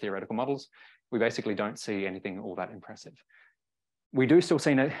in a lot of theoretical models, we basically don't see anything all that impressive. We do still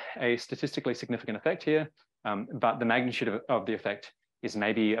see a statistically significant effect here, but the magnitude of the effect is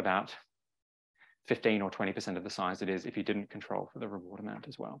maybe about 15 or 20% of the size it is if you didn't control for the reward amount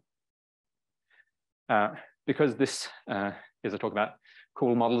as well. Because this is a talk about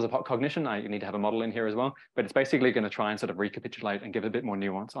cool models of cognition, you need to have a model in here as well, but it's basically going to try and sort of recapitulate and give a bit more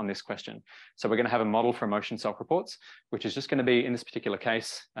nuance on this question. So we're going to have a model for emotion self-reports, which is just going to be, in this particular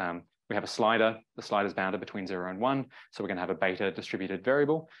case, we have a slider. The slider is bounded between 0 and 1. So we're going to have a beta distributed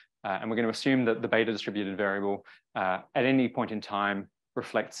variable. And we're going to assume that the beta distributed variable at any point in time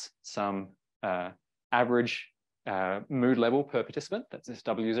reflects some average mood level per participant. That's this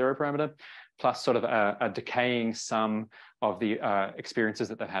W0 parameter, plus sort of a decaying sum of the experiences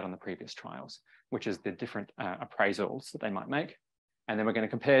that they've had on the previous trials, which is the different appraisals that they might make. And then we're going to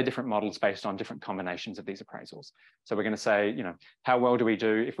compare different models based on different combinations of these appraisals. So we're going to say, how well do we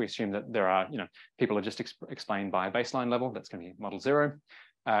do if we assume that there are, people are just explained by a baseline level, that's going to be model 0.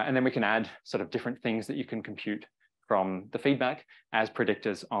 And then we can add sort of different things that you can compute from the feedback as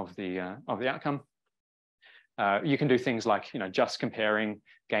predictors of the outcome. You can do things like, just comparing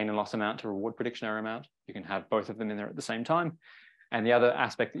gain and loss amount to reward prediction error amount. You can have both of them in there at the same time. And the other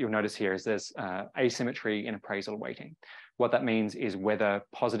aspect that you'll notice here is there's asymmetry in appraisal weighting. What that means is whether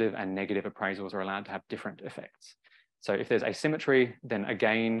positive and negative appraisals are allowed to have different effects. So if there's asymmetry, then a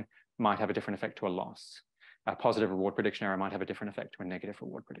gain might have a different effect to a loss. A positive reward prediction error might have a different effect to a negative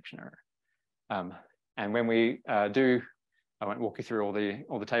reward prediction error. And when we I won't walk you through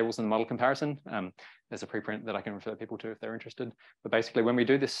all the tables in the model comparison. There's a preprint that I can refer people to if they're interested. But basically, when we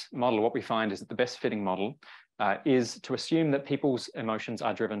do this model, what we find is that the best fitting model is to assume that people's emotions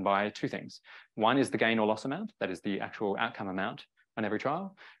are driven by two things. One is the gain or loss amount, that is the actual outcome amount on every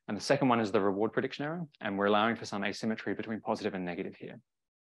trial. And the second one is the reward prediction error. And we're allowing for some asymmetry between positive and negative here.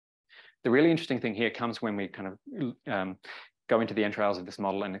 The really interesting thing here comes when we kind of go into the entrails of this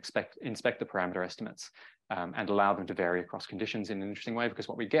model and inspect the parameter estimates and allow them to vary across conditions in an interesting way, because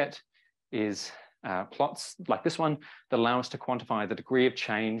what we get is plots like this one that allow us to quantify the degree of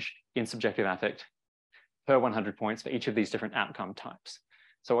change in subjective affect per 100 points for each of these different outcome types.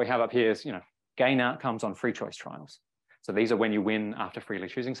 So what we have up here is, gain outcomes on free choice trials. So these are when you win after freely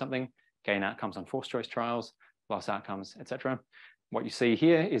choosing something, gain outcomes on forced choice trials, loss outcomes, etc. What you see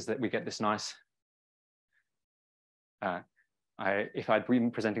here is that we get this nice, if I'd been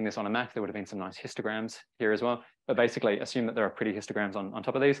presenting this on a Mac, there would have been some nice histograms here as well. But basically, assume that there are pretty histograms on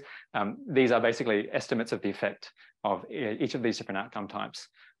top of these. These are basically estimates of the effect of each of these different outcome types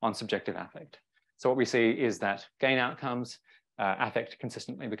on subjective affect. So what we see is that gain outcomes, affect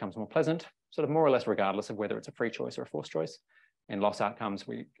consistently becomes more pleasant, sort of more or less regardless of whether it's a free choice or a forced choice. In loss outcomes,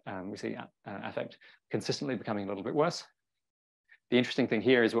 we see affect consistently becoming a little bit worse. The interesting thing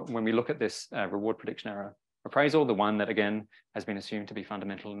here is when we look at this reward prediction error appraisal, the one that again has been assumed to be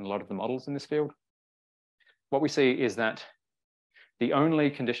fundamental in a lot of the models in this field, what we see is that the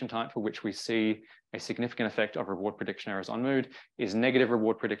only condition type for which we see a significant effect of reward prediction errors on mood is negative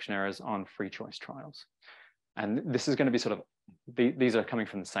reward prediction errors on free choice trials. And this is going to be sort of, these are coming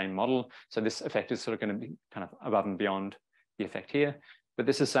from the same model. So this effect is sort of going to be kind of above and beyond the effect here. But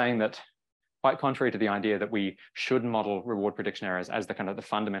this is saying that, quite contrary to the idea that we should model reward prediction errors as the kind of the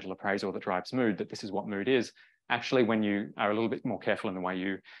fundamental appraisal that drives mood, that this is what mood is, actually, when you are a little bit more careful in the way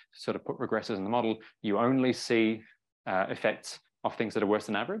you sort of put regressors in the model, you only see effects of things that are worse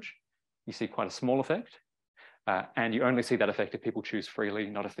than average. You see quite a small effect. And you only see that effect if people choose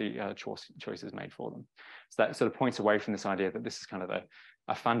freely, not if the choice is made for them. So that sort of points away from this idea that this is kind of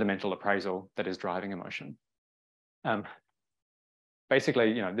a fundamental appraisal that is driving emotion.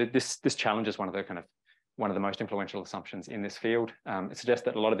 Basically, this challenges one of the most influential assumptions in this field. It suggests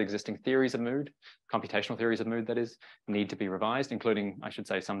that a lot of the existing theories of mood, computational theories of mood that is, need to be revised, including, I should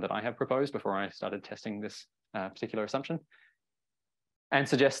say, some that I have proposed before I started testing this particular assumption, and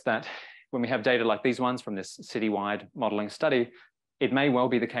suggests that when we have data like these ones from this citywide modeling study, it may well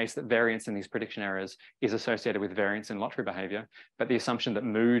be the case that variance in these prediction errors is associated with variance in lottery behavior, but the assumption that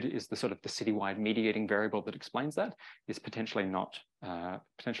mood is the sort of the citywide mediating variable that explains that is potentially not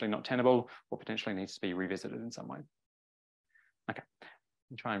tenable, or potentially needs to be revisited in some way. Okay,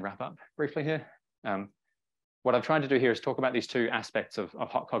 I'll try and wrap up briefly here. What I've tried to do here is talk about these two aspects of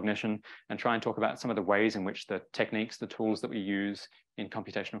hot cognition and try and talk about some of the ways in which the techniques, the tools that we use in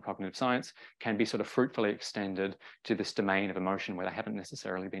computational cognitive science can be sort of fruitfully extended to this domain of emotion where they haven't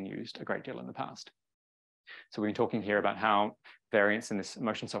necessarily been used a great deal in the past. So we've been talking here about how variance in this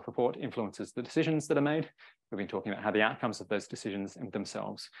emotion self-report influences the decisions that are made. We've been talking about how the outcomes of those decisions in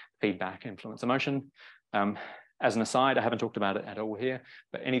themselves feedback, influence emotion. As an aside, I haven't talked about it at all here,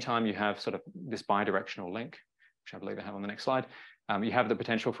 but anytime you have sort of this bidirectional link, which I believe I have on the next slide, you have the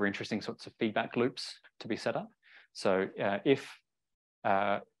potential for interesting sorts of feedback loops to be set up. So if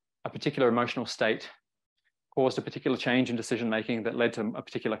a particular emotional state caused a particular change in decision-making that led to a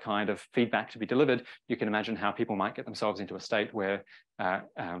particular kind of feedback to be delivered, you can imagine how people might get themselves into a state where,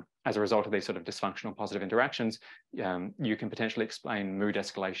 as a result of these sort of dysfunctional positive interactions, you can potentially explain mood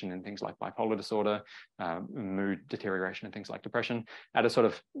escalation in things like bipolar disorder, mood deterioration in things like depression, at a sort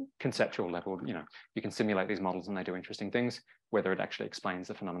of conceptual level. You can simulate these models and they do interesting things. Whether it actually explains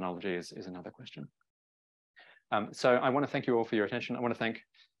the phenomenology is another question. So I want to thank you all for your attention. I want to thank,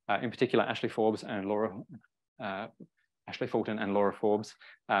 in particular, Ashley Fulton and Laura Forbes,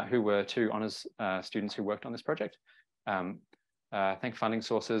 who were two honours students who worked on this project. Thank funding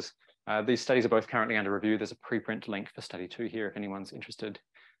sources. These studies are both currently under review. There's a preprint link for study 2 here if anyone's interested.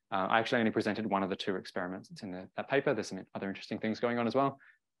 I actually only presented one of the 2 experiments. It's in that paper. There's some other interesting things going on as well.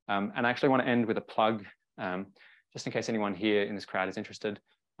 And I actually want to end with a plug, just in case anyone here in this crowd is interested.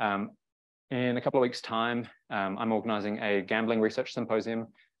 In a couple of weeks' time, I'm organising a gambling research symposium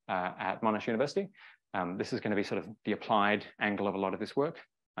at Monash University. This is going to be sort of the applied angle of a lot of this work.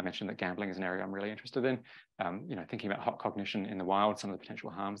 I mentioned that gambling is an area I'm really interested in. You know, thinking about hot cognition in the wild, some of the potential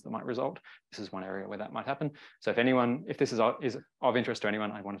harms that might result. This is one area where that might happen. So if this is of interest to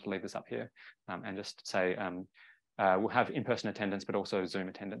anyone, I wanted to leave this up here and just say we'll have in-person attendance, but also Zoom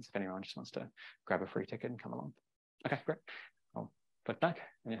attendance if anyone just wants to grab a free ticket and come along. Okay, great. I'll flip back.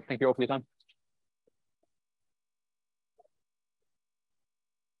 Yeah, thank you all for your time.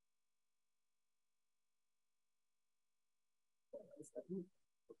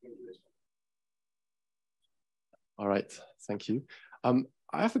 All right, thank you. I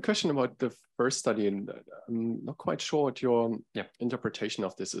have a question about the first study, and I'm not quite sure what your interpretation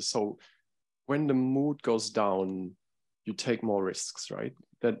of this is. So when the mood goes down, you take more risks, right?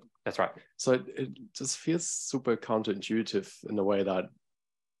 That's right. So it just feels super counterintuitive in a way that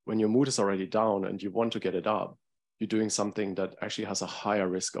when your mood is already down and you want to get it up, you're doing something that actually has a higher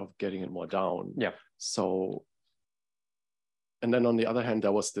risk of getting it more down. Yeah. So, and then on the other hand,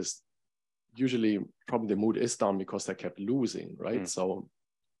 there was this, usually probably the mood is down because they kept losing, right? So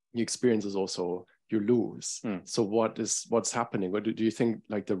the experience is also you lose. So what's happening? What do you think,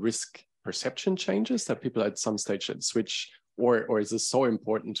 like the risk perception changes, that people at some stage switch, or is this so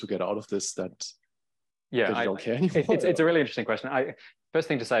important to get out of this that you don't care anymore? It's a really interesting question. First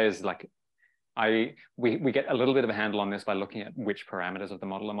thing to say is, like, we get a little bit of a handle on this by looking at which parameters of the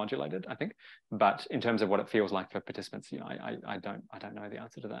model are modulated, I think. But in terms of what it feels like for participants, you know, I don't know the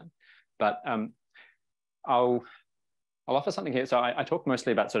answer to that. But I'll offer something here. So I talked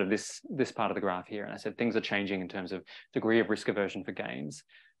mostly about sort of this part of the graph here, and I said things are changing in terms of degree of risk aversion for gains.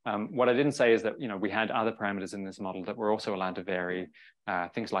 What I didn't say is that, you know, we had other parameters in this model that were also allowed to vary,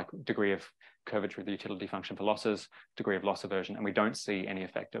 things like degree of curvature of the utility function for losses, degree of loss aversion, and we don't see any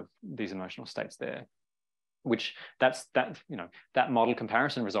effect of these emotional states there. Which that model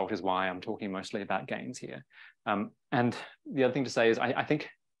comparison result is why I'm talking mostly about gains here. And the other thing to say is I think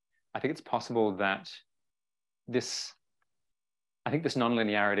it's possible that this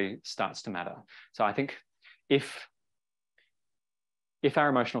nonlinearity starts to matter. So I think if our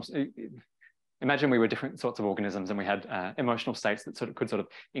emotional, imagine we were different sorts of organisms and we had emotional states that could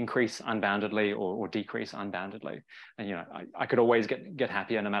increase unboundedly or decrease unboundedly. And, you know, I could always get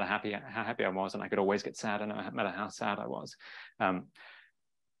happier no matter how happy I was, and I could always get sadder no matter how sad I was.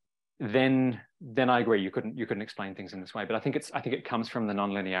 Then I agree, you couldn't explain things in this way. But I think it comes from the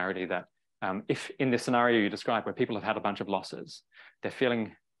nonlinearity that if in this scenario you describe where people have had a bunch of losses, they're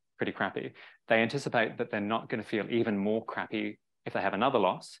feeling pretty crappy. They anticipate that they're not going to feel even more crappy if they have another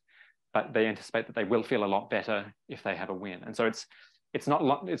loss, but they anticipate that they will feel a lot better if they have a win. And so it's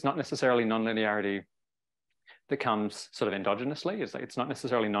not necessarily nonlinearity that comes sort of endogenously. It's not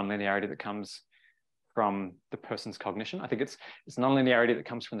necessarily nonlinearity that comes from the person's cognition. I think it's nonlinearity that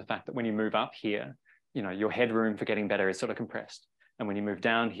comes from the fact that when you move up here, you know, your headroom for getting better is sort of compressed. And when you move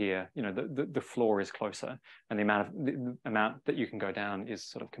down here, you know, the floor is closer, and the amount that you can go down is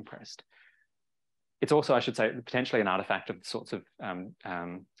sort of compressed. It's also, I should say, potentially an artifact of the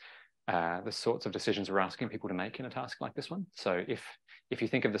sorts of decisions we're asking people to make in a task like this one. So if you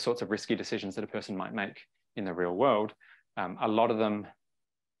think of the sorts of risky decisions that a person might make in the real world, a lot of them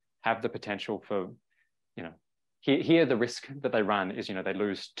have the potential for, you know, here the risk that they run is, you know, they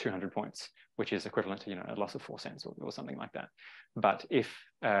lose 200 points, which is equivalent to, you know, a loss of 4 cents or something like that. But if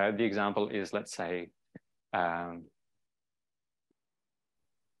the example is, let's say,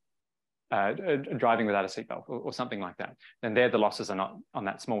 driving without a seatbelt or something like that, then there the losses are not on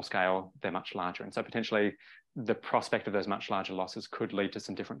that small scale, they're much larger. And so potentially the prospect of those much larger losses could lead to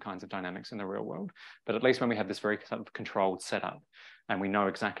some different kinds of dynamics in the real world. But at least when we have this very sort of controlled setup and we know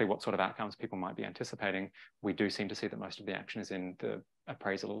exactly what sort of outcomes people might be anticipating, we do seem to see that most of the action is in the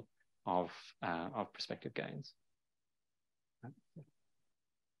appraisal of prospective gains.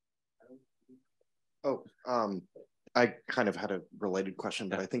 I kind of had a related question,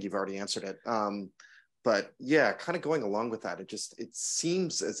 but I think you've already answered it. But yeah, kind of going along with that, it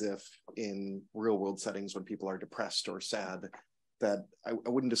seems as if in real world settings when people are depressed or sad, that I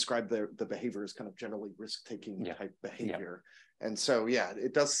wouldn't describe the behavior as kind of generally risk-taking type behavior. And so, yeah,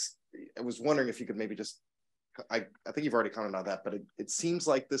 it does. I was wondering if you could maybe just, I think you've already commented on that, but it seems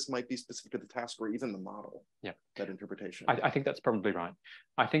like this might be specific to the task or even the model, that interpretation. I think that's probably right.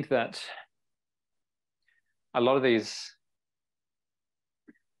 I think that a lot of these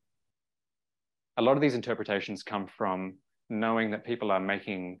interpretations come from knowing that people are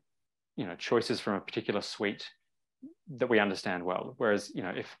making, you know, choices from a particular suite that we understand well. Whereas, you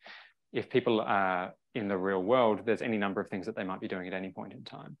know, if people are in the real world, there's any number of things that they might be doing at any point in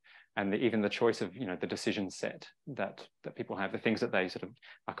time. And even the choice of, the decision set that people have, the things that they sort of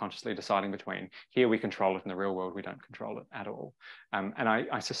are consciously deciding between. Here we control it, in the real world we don't control it at all. And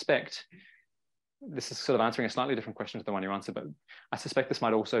I suspect, this is sort of answering a slightly different question to the one you answered, but I suspect this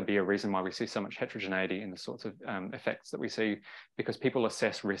might also be a reason why we see so much heterogeneity in the sorts of effects that we see, because people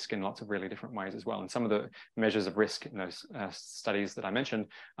assess risk in lots of really different ways as well. And some of the measures of risk in those studies that I mentioned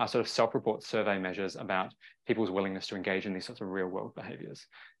are sort of self-report survey measures about people's willingness to engage in these sorts of real world behaviors.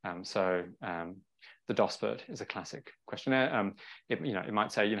 The DOSPERT is a classic questionnaire. It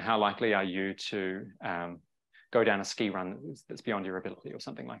might say, how likely are you to go down a ski run that's beyond your ability or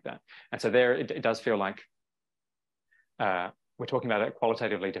something like that. And so there, it does feel like we're talking about a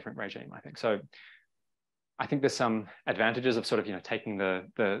qualitatively different regime, I think. So I think there's some advantages of sort of, taking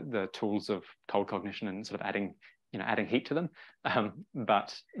the tools of cold cognition and sort of adding heat to them.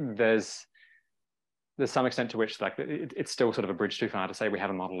 But there's some extent to which it's still sort of a bridge too far to say we have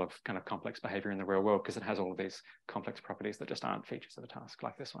a model of kind of complex behavior in the real world, because it has all of these complex properties that just aren't features of a task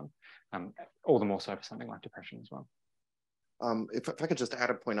like this one. All the more so for something like depression as well. If I could just add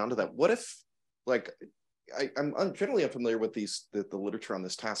a point onto that, what if, I'm generally unfamiliar with the literature on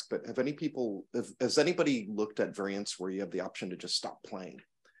this task, but has anybody looked at variants where you have the option to just stop playing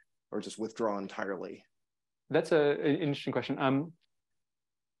or just withdraw entirely? That's an interesting question.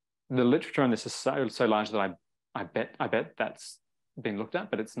 The literature on this is so large that I bet that's been looked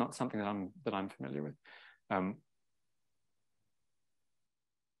at, but it's not something that I'm familiar with.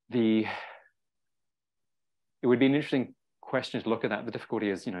 It would be an interesting question to look at that. The difficulty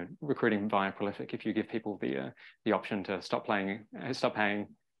is, recruiting via prolific. If you give people the option to stop playing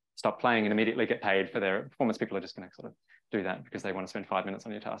and immediately get paid for their performance, people are just going to sort of do that because they want to spend 5 minutes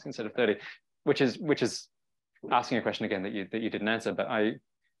on your task instead of 30, which is asking a question again that you didn't answer. But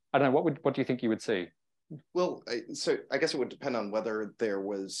I don't know, what do you think you would see? Well, so I guess it would depend on whether there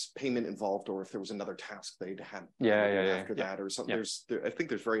was payment involved or if there was another task they'd had after that or something. I think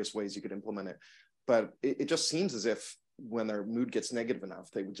there's various ways you could implement it, but it just seems as if when their mood gets negative enough,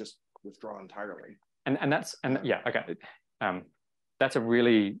 they would just withdraw entirely. That's a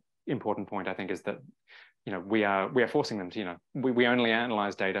really important point, I think, is that we are forcing them to, we only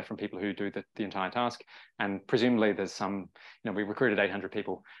analyze data from people who do the entire task, and presumably there's some, we recruited 800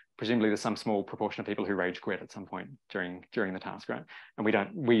 people, presumably there's some small proportion of people who rage quit at some point during the task, right?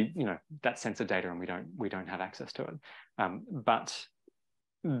 And that's censored data, and we don't have access to it. But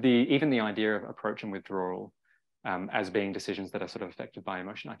even the idea of approach and withdrawal as being decisions that are sort of affected by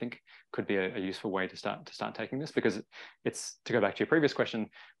emotion, I think could be a useful way to start taking this, because it's, to go back to your previous question,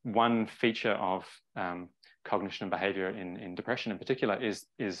 one feature of cognition and behavior in depression in particular is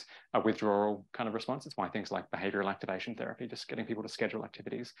a withdrawal kind of response. It's why things like behavioral activation therapy, just getting people to schedule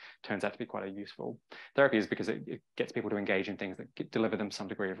activities, turns out to be quite a useful therapy, is because it gets people to engage in things that deliver them some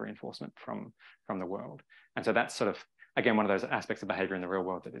degree of reinforcement from the world. And so that's sort of, again, one of those aspects of behavior in the real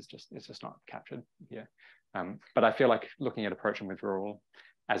world that is just not captured here. But I feel like looking at approach and withdrawal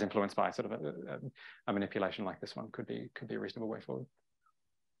as influenced by sort of a manipulation like this one could be a reasonable way forward.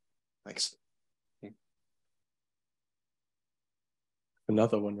 Thanks.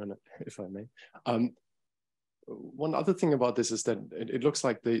 Another one, if I may. One other thing about this is that it looks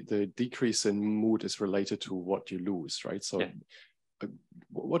like the decrease in mood is related to what you lose, right? So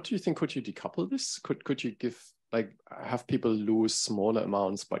what do you think? Could you decouple this? Could you give, have people lose smaller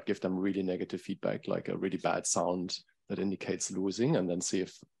amounts but give them really negative feedback, like a really bad sound that indicates losing, and then see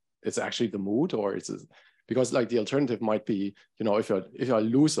if it's actually the mood, or is it, because the alternative might be, if I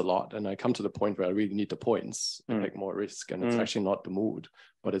lose a lot and I come to the point where I really need the points, I take more risk, and it's actually not the mood,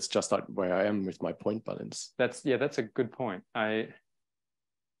 but it's just like where I am with my point balance. That's a good point. My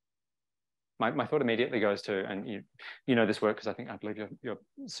thought immediately goes to, and you know this work because I believe you're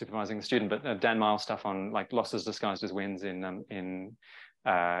supervising the student, but Dan Miles' stuff on losses disguised as wins in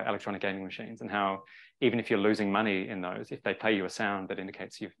electronic gaming machines, and how even if you're losing money in those, if they play you a sound that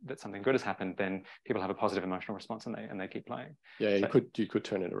indicates that something good has happened, then people have a positive emotional response and they keep playing. Yeah, so, you could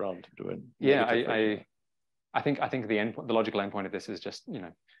turn it around to do it. Yeah, I think the logical endpoint of this is just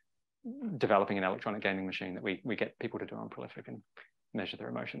developing an electronic gaming machine that we get people to do on prolific and measure their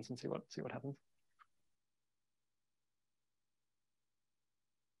emotions and see what happens.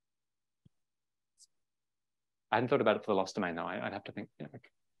 I hadn't thought about it for the loss domain though. I'd have to think,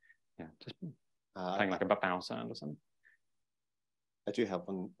 just playing like a bow sound or something. I do have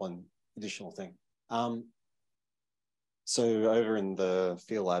one additional thing. So over in the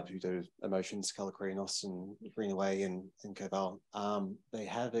field lab who do emotions, Kalakrinos and Greenaway and Koval, they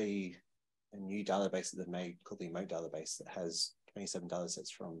have a new database that they've made called the Emote database that has 27 data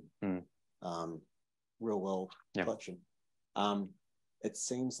sets from real world Yeah. collection. It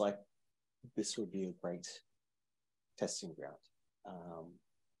seems like this would be a great testing ground.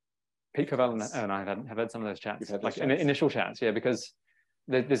 Pete Covell and I have had some of those chats, You've had like those chats? initial chats, yeah, because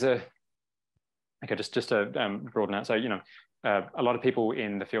there's a, okay, just to broaden out. So, you know, a lot of people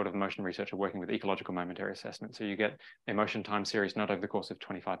in the field of emotion research are working with ecological momentary assessment. So you get emotion time series, not over the course of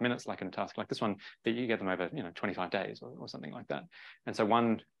 25 minutes, like in a task like this one, but you get them over, you know, 25 days or something like that. And so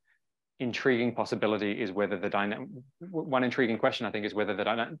one intriguing possibility is whether one intriguing question, I think, is whether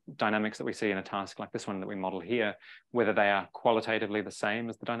the dynamics that we see in a task like this one that we model here, whether they are qualitatively the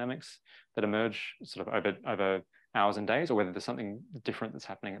same as the dynamics that emerge sort of over hours and days, or whether there's something different that's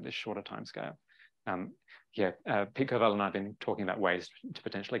happening at this shorter time scale. Pete Covell and I have been talking about ways to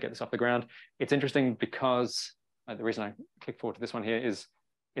potentially get this off the ground. It's interesting because the reason I click forward to this one here is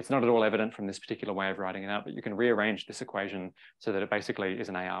it's not at all evident from this particular way of writing it out, but you can rearrange this equation so that it basically is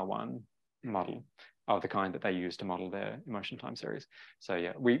an AR1 model of the kind that they use to model their emotion time series. So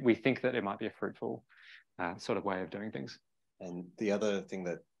yeah, we think that it might be a fruitful sort of way of doing things. And the other thing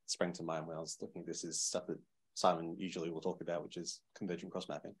that sprang to mind when I was looking at this is stuff that Simon usually will talk about, which is convergent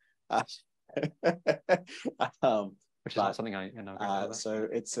cross-mapping. Which is not something I know. So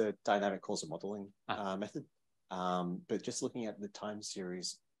it's a dynamic causal modeling method. But just looking at the time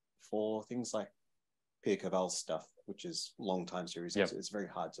series for things like Peter Covell's stuff, which is long time series, it's very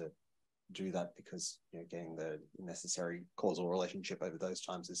hard to do that because, you know, getting the necessary causal relationship over those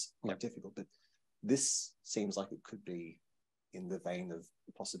times is quite difficult. But this seems like it could be in the vein of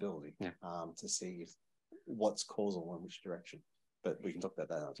possibility to see if what's causal in which direction. But we can talk about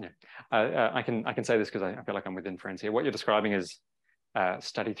that. I can say this because I feel like I'm within friends here. What you're describing is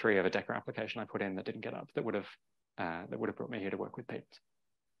study 3 of a Decker application I put in that didn't get up that would have brought me here to work with Pete.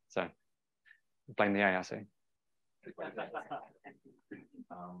 So blame the ARC.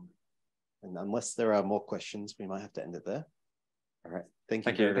 And unless there are more questions, we might have to end it there. All right. Thank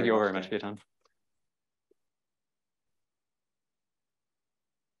you. Thank you all very much for your time.